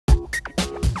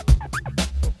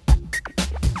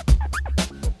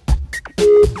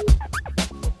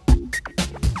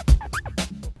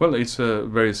Well, it's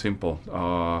very simple.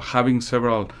 Having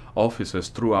several offices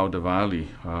throughout the valley,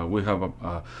 we have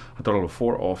a total of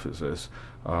 4 offices.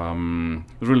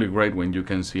 It's really great when you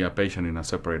can see a patient in a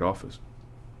separate office.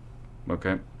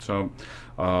 Okay, so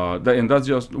and that's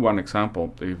just one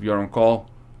example. If you're on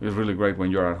call, it's really great when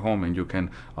you're at home and you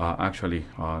can actually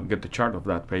get the chart of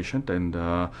that patient and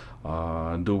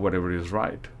do whatever is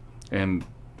right. And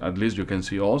at least you can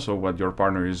see also what your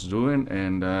partner is doing,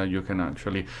 and you can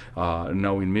actually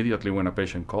know immediately when a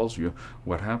patient calls you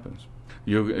what happens.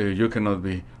 You cannot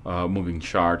be moving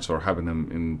charts or having them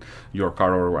in your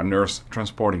car, or a nurse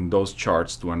transporting those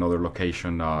charts to another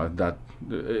location. That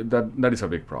is a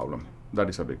big problem. That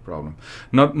is a big problem.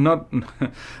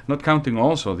 Not counting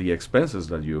also the expenses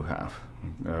that you have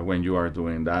when you are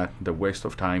doing that, the waste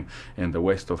of time and the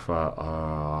waste of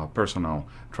personnel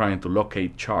trying to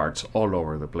locate charts all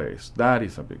over the place. That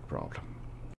is a big problem.